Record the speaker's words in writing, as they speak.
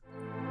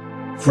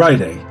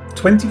Friday,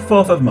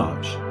 24th of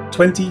March,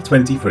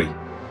 2023.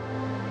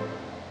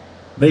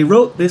 They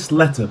wrote this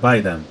letter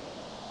by them,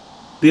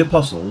 the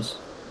apostles,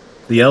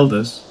 the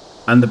elders,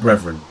 and the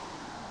brethren.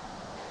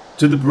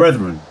 To the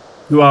brethren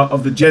who are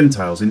of the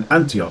Gentiles in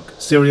Antioch,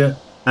 Syria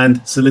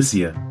and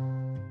Cilicia,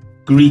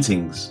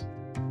 greetings.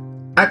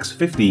 Acts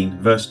 15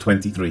 verse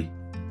 23.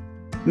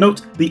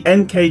 Note the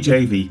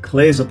NKJV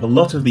clears up a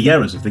lot of the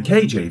errors of the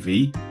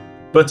KJV,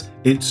 but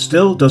it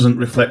still doesn't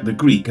reflect the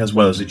Greek as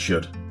well as it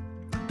should.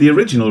 The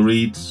original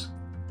reads,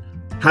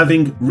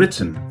 having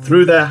written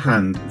through their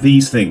hand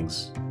these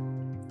things,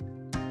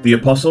 the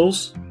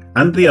apostles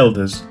and the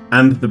elders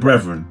and the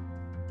brethren,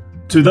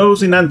 to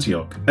those in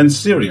Antioch and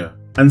Syria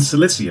and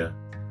Cilicia,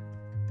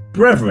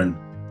 brethren,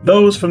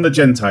 those from the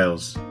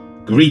Gentiles,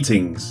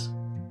 greetings.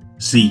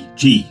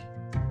 CG.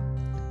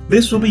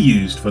 This will be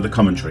used for the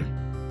commentary.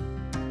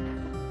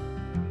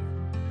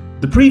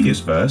 The previous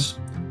verse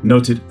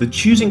noted the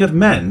choosing of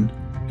men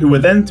who were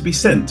then to be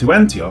sent to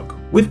Antioch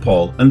with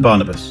Paul and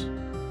Barnabas.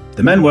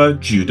 The men were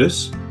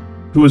Judas,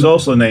 who was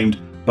also named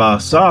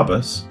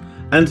Barsabas,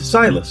 and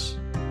Silas.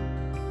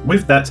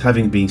 With that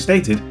having been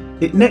stated,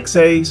 it next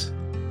says,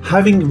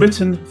 having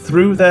written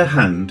through their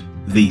hand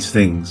these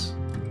things.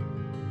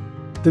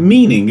 The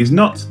meaning is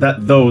not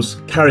that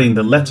those carrying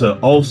the letter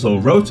also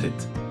wrote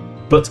it,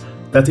 but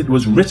that it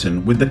was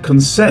written with the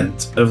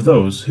consent of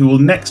those who will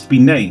next be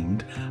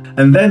named,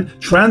 and then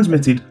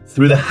transmitted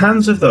through the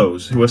hands of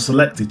those who were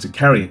selected to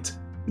carry it,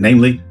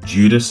 namely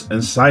Judas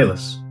and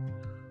Silas.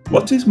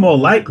 What is more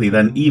likely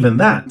than even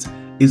that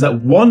is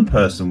that one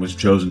person was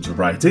chosen to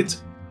write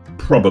it,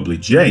 probably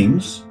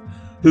James,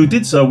 who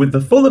did so with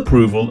the full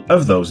approval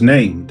of those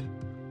named.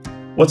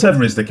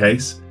 Whatever is the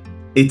case,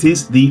 it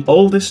is the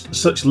oldest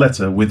such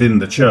letter within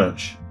the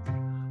church.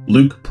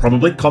 Luke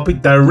probably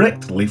copied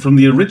directly from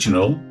the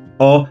original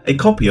or a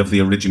copy of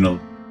the original.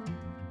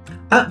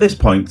 At this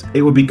point,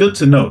 it would be good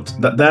to note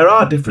that there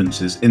are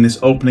differences in this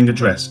opening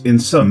address in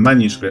some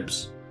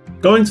manuscripts.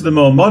 Going to the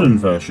more modern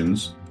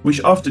versions,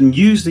 which often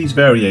use these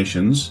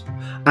variations,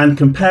 and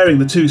comparing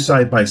the two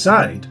side by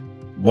side,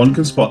 one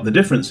can spot the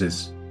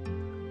differences.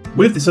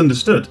 With this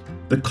understood,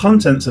 the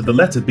contents of the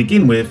letter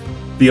begin with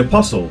the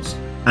apostles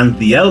and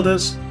the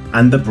elders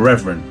and the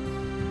brethren.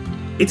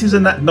 It is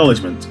an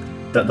acknowledgement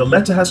that the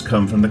letter has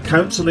come from the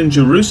council in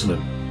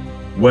Jerusalem,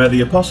 where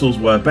the apostles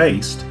were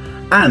based,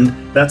 and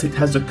that it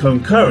has a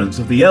concurrence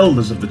of the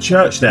elders of the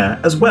church there,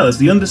 as well as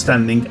the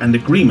understanding and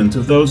agreement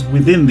of those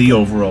within the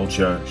overall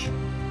church.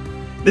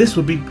 This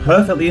would be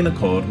perfectly in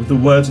accord with the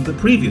words of the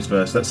previous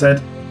verse that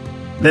said,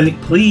 then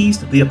it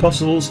pleased the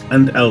apostles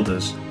and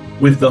elders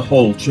with the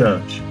whole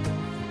church.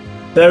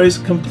 There is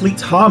complete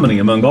harmony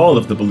among all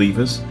of the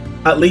believers,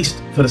 at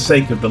least for the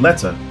sake of the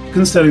letter,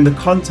 concerning the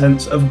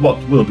contents of what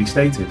will be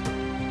stated.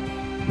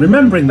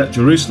 Remembering that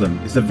Jerusalem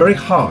is the very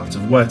heart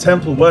of where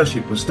temple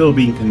worship was still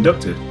being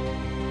conducted,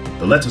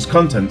 the letter's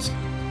contents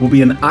will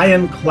be an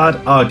ironclad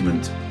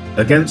argument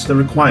against the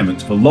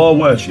requirement for law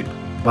worship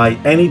by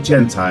any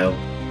Gentile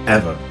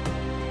ever.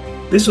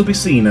 This will be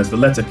seen as the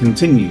letter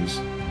continues.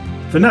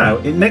 For now,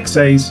 it next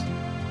says,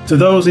 to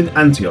those in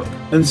Antioch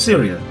and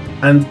Syria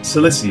and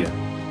Cilicia.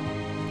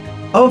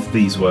 Of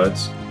these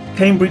words,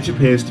 Cambridge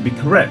appears to be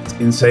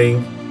correct in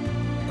saying,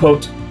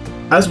 quote,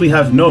 as we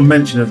have no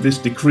mention of this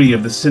decree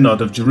of the Synod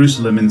of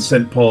Jerusalem in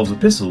St. Paul's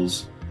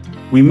Epistles,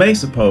 we may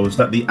suppose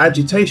that the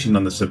agitation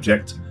on the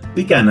subject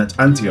began at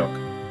Antioch,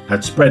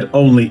 had spread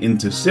only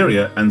into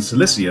Syria and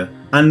Cilicia,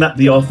 and that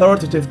the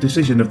authoritative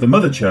decision of the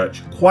Mother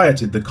Church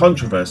quieted the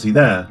controversy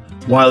there,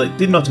 while it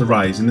did not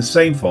arise in the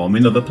same form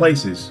in other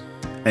places.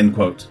 End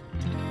quote.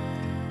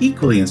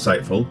 Equally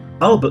insightful,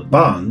 Albert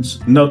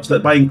Barnes notes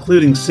that by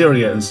including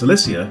Syria and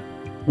Cilicia,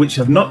 which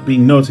have not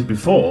been noted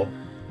before,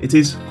 it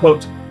is,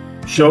 quote,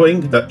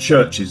 showing that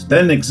churches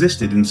then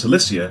existed in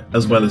Cilicia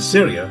as well as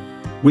Syria,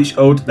 which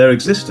owed their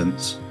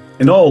existence,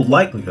 in all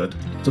likelihood,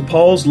 to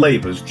Paul's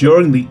labours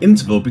during the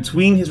interval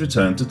between his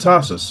return to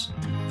Tarsus,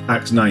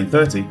 Acts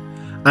 9:30,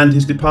 and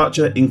his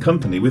departure in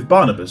company with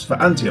Barnabas for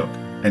Antioch,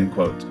 end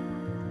quote.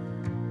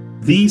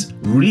 These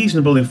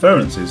reasonable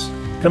inferences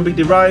can be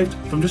derived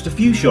from just a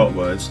few short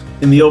words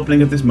in the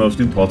opening of this most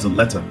important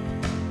letter.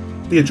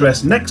 The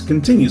address next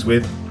continues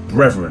with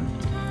brethren.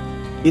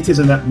 It is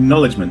an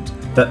acknowledgement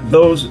that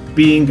those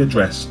being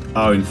addressed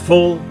are in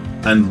full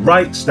and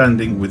right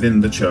standing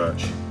within the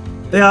church.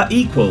 They are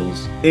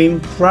equals in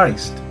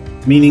Christ,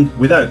 meaning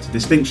without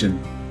distinction.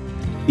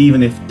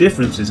 Even if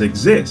differences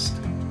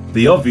exist,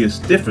 the obvious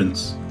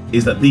difference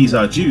is that these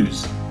are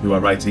Jews who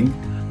are writing,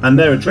 and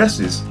their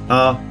addresses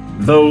are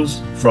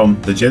those from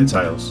the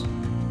Gentiles.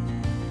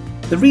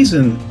 The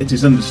reason it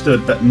is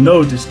understood that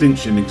no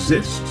distinction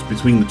exists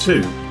between the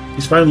two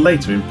is found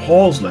later in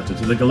Paul's letter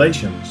to the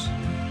Galatians.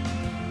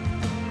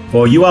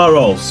 For you are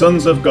all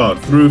sons of God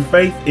through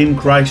faith in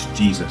Christ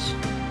Jesus.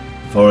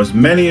 For as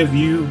many of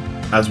you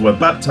as were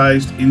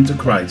baptized into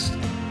Christ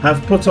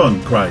have put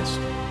on Christ.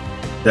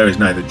 There is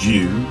neither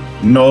Jew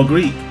nor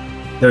Greek.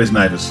 There is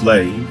neither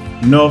slave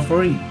nor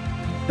free.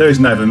 There is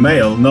neither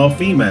male nor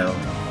female.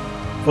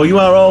 For you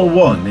are all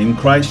one in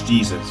Christ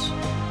Jesus.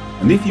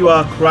 And if you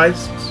are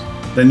Christ's,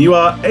 then you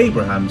are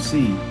Abraham's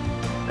seed,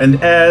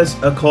 and heirs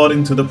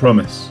according to the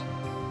promise.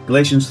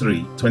 Galatians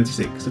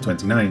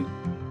 3:26-29.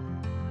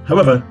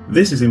 However,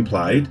 this is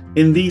implied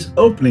in these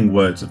opening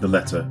words of the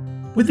letter,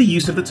 with the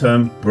use of the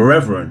term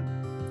brethren.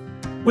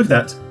 With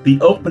that, the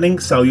opening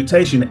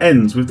salutation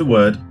ends with the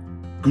word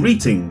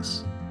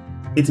greetings.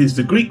 It is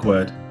the Greek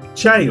word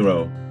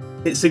chairo.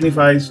 It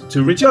signifies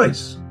to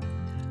rejoice.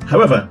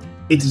 However,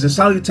 it is a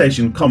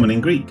salutation common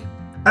in Greek.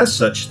 As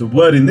such, the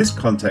word in this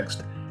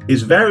context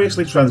is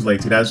variously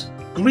translated as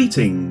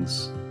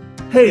greetings,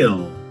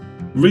 hail,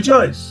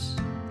 rejoice,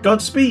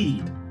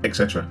 Godspeed,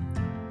 etc.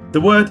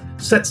 The word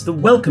sets the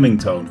welcoming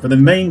tone for the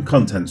main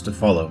contents to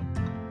follow.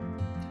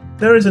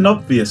 There is an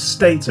obvious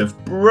state of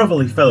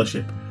brotherly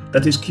fellowship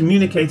that is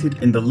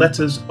communicated in the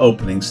letter's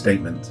opening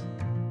statement.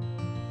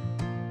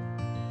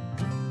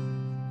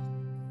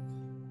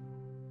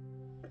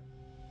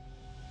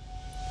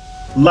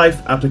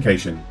 Life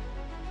application.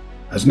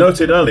 As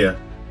noted earlier,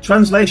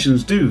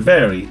 translations do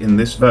vary in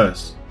this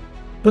verse.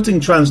 Putting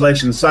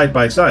translations side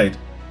by side,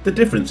 the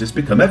differences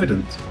become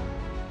evident.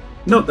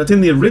 Note that in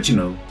the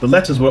original, the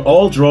letters were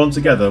all drawn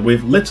together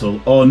with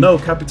little or no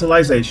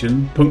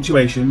capitalization,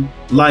 punctuation,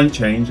 line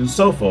change, and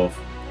so forth.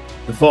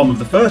 The form of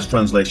the first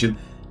translation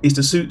is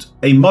to suit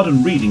a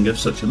modern reading of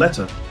such a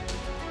letter.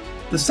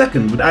 The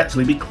second would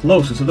actually be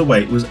closer to the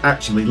way it was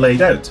actually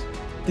laid out,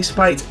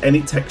 despite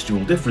any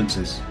textual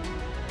differences.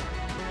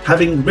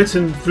 Having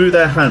written through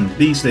their hand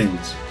these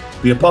things,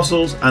 the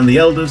apostles and the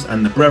elders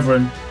and the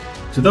brethren,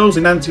 to those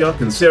in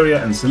Antioch and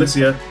Syria and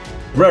Cilicia,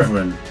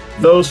 brethren,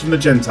 those from the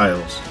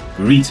Gentiles,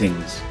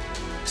 greetings,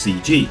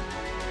 CG.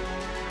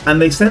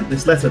 And they sent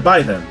this letter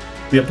by them,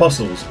 the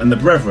apostles and the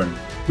brethren,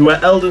 who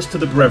are elders to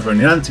the brethren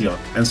in Antioch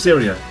and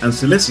Syria and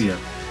Cilicia,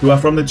 who are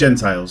from the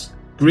Gentiles,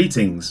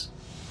 greetings,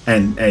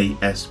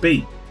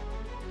 NASB.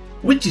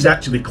 Which is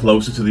actually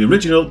closer to the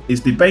original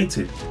is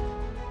debated,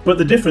 but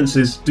the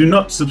differences do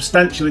not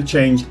substantially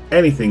change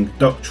anything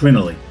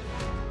doctrinally.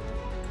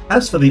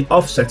 As for the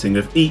offsetting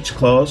of each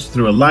clause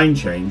through a line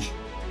change,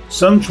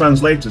 some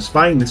translators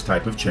find this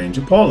type of change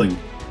appalling,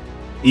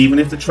 even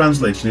if the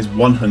translation is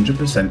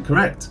 100%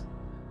 correct.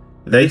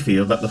 They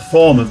feel that the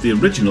form of the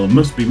original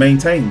must be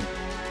maintained.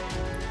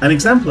 An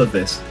example of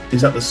this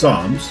is that the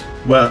Psalms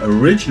were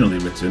originally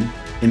written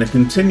in a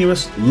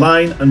continuous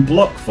line and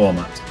block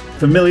format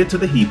familiar to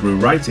the Hebrew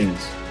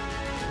writings.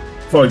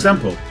 For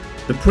example,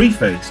 the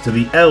preface to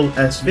the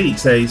LSV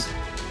says,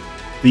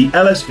 "The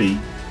LSV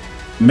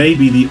may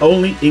be the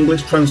only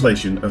English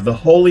translation of the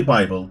Holy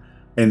Bible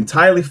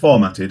entirely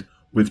formatted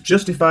with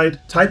justified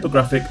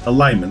typographic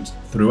alignment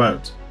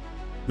throughout.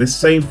 This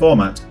same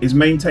format is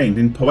maintained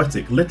in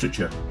poetic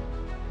literature.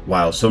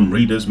 While some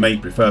readers may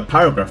prefer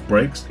paragraph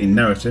breaks in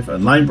narrative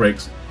and line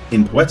breaks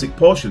in poetic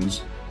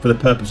portions for the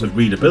purpose of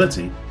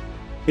readability,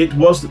 it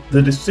was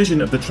the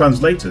decision of the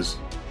translators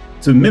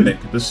to mimic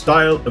the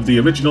style of the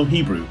original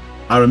Hebrew,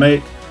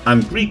 Aramaic,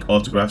 and Greek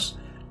autographs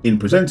in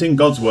presenting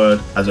God's Word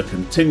as a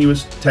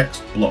continuous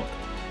text block.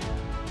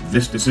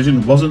 This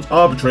decision wasn't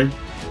arbitrary.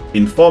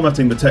 In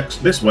formatting the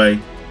text this way,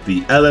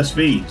 the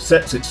LSV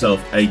sets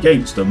itself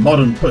against a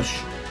modern push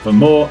for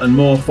more and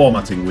more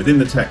formatting within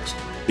the text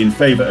in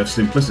favour of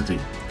simplicity.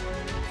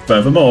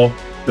 Furthermore,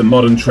 the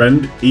modern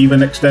trend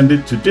even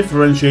extended to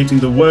differentiating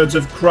the words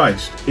of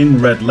Christ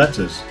in red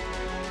letters,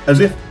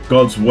 as if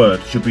God's Word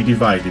should be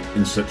divided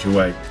in such a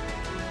way.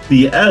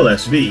 The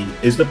LSV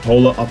is the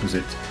polar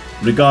opposite,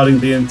 regarding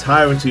the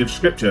entirety of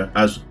Scripture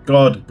as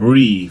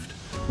God-breathed,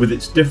 with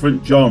its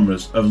different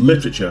genres of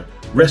literature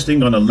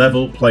resting on a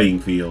level playing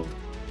field."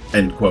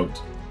 End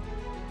quote.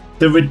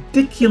 The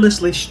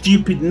ridiculously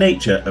stupid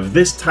nature of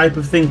this type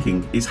of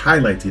thinking is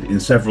highlighted in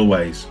several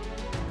ways.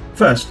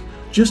 First,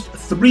 just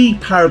 3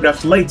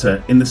 paragraphs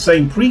later in the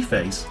same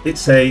preface, it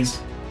says,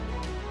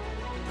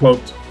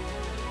 quote,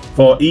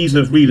 "For ease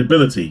of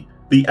readability,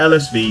 the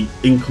LSV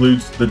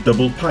includes the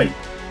double pipe,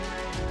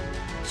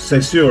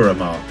 caesura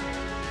mark,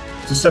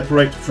 to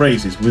separate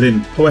phrases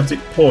within poetic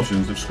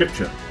portions of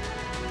Scripture.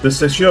 The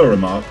caesura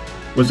mark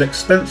was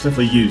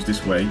extensively used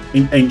this way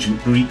in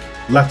ancient Greek,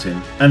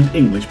 Latin, and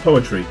English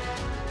poetry.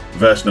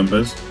 Verse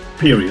numbers,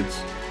 periods,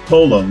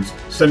 colons,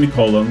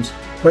 semicolons,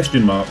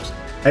 question marks,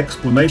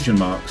 exclamation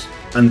marks,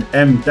 and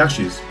M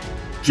dashes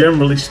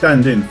generally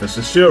stand in for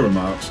caesura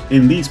marks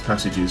in these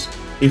passages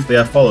if they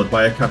are followed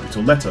by a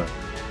capital letter."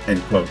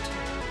 End quote.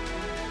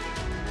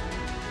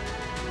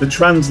 The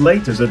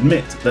translators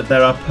admit that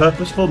there are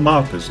purposeful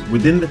markers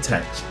within the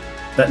text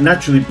that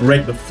naturally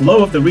break the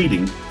flow of the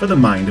reading for the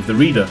mind of the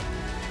reader.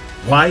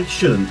 Why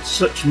shouldn't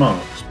such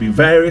marks be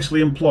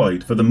variously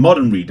employed for the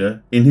modern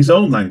reader in his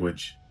own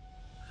language?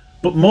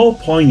 But more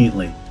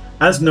poignantly,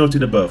 as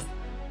noted above,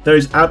 there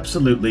is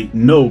absolutely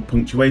no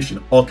punctuation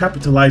or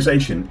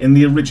capitalization in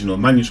the original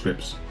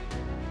manuscripts.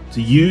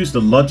 To use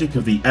the logic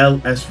of the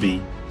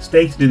LSV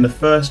stated in the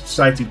first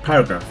cited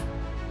paragraph,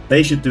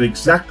 they should do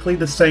exactly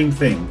the same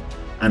thing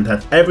and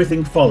have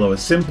everything follow a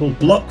simple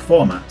block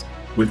format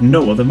with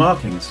no other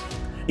markings,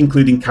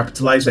 including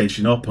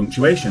capitalization or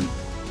punctuation.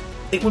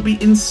 It would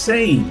be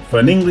insane for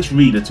an English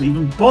reader to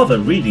even bother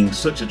reading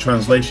such a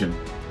translation,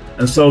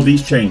 and so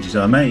these changes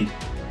are made.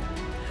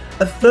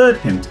 A third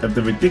hint of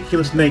the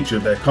ridiculous nature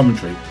of their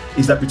commentary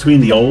is that between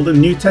the Old and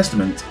New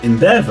Testament, in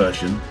their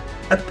version,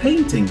 a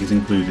painting is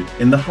included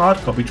in the hard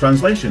copy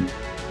translation.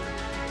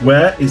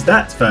 Where is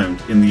that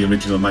found in the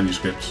original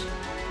manuscripts?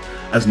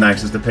 As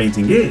nice as the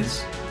painting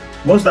is,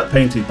 was that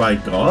painted by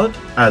God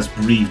as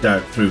breathed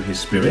out through his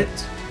Spirit?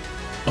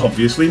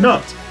 Obviously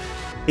not.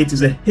 It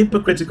is a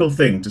hypocritical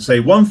thing to say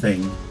one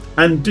thing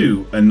and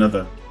do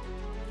another.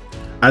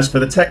 As for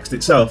the text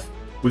itself,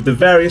 with the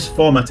various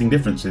formatting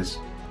differences,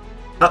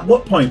 at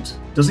what point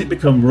does it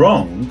become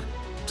wrong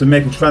to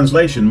make a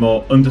translation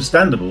more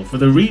understandable for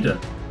the reader?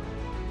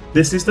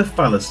 This is the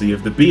fallacy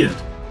of the beard,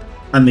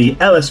 and the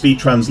LSV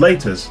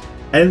translators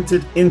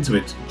entered into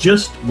it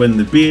just when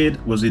the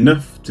beard was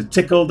enough to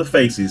tickle the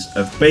faces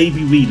of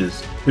baby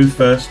readers who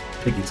first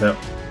pick it up.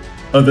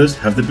 Others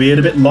have the beard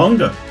a bit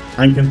longer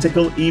and can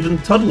tickle even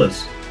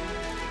toddlers,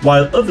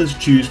 while others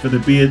choose for the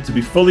beard to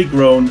be fully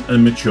grown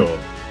and mature.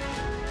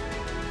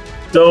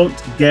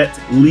 Don't get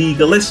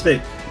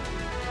legalistic.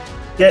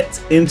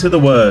 Get into the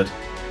word.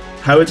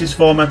 How it is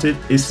formatted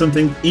is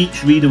something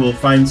each reader will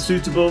find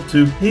suitable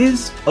to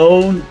his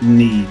own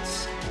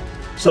needs.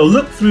 So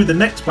look through the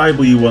next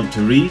Bible you want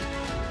to read,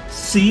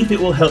 see if it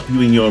will help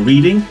you in your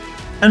reading,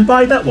 and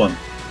buy that one.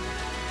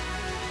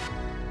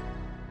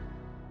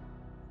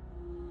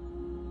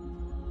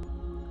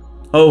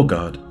 Oh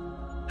God,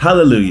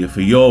 hallelujah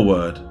for your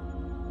word.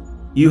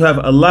 You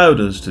have allowed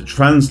us to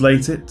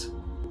translate it,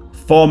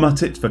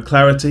 format it for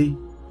clarity,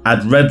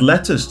 add red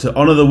letters to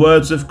honour the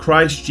words of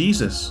Christ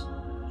Jesus,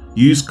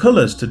 use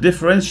colours to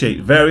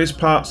differentiate various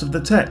parts of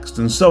the text,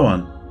 and so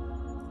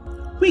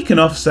on. We can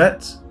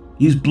offset,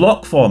 use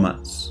block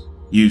formats,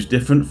 use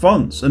different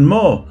fonts and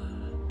more,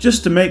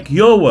 just to make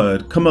your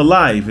word come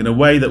alive in a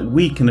way that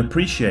we can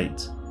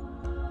appreciate.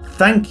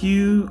 Thank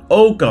you,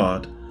 O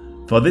God,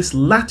 for this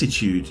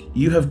latitude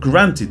you have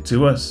granted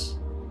to us.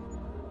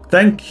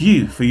 Thank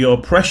you for your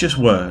precious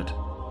word.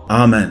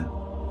 Amen.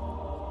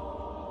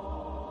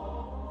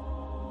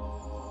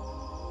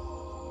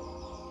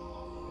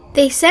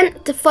 They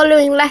sent the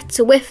following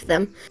letter with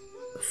them,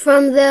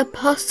 from the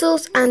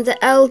apostles and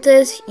the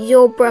elders,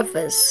 your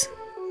brothers.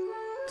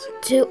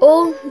 To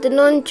all the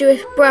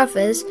non-Jewish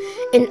brothers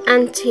in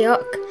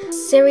Antioch,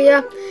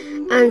 Syria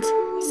and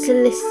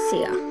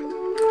Cilicia.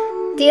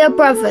 Dear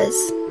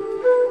brothers,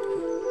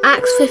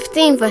 Acts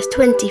 15 verse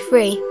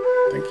 23.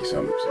 Thank you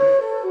so much.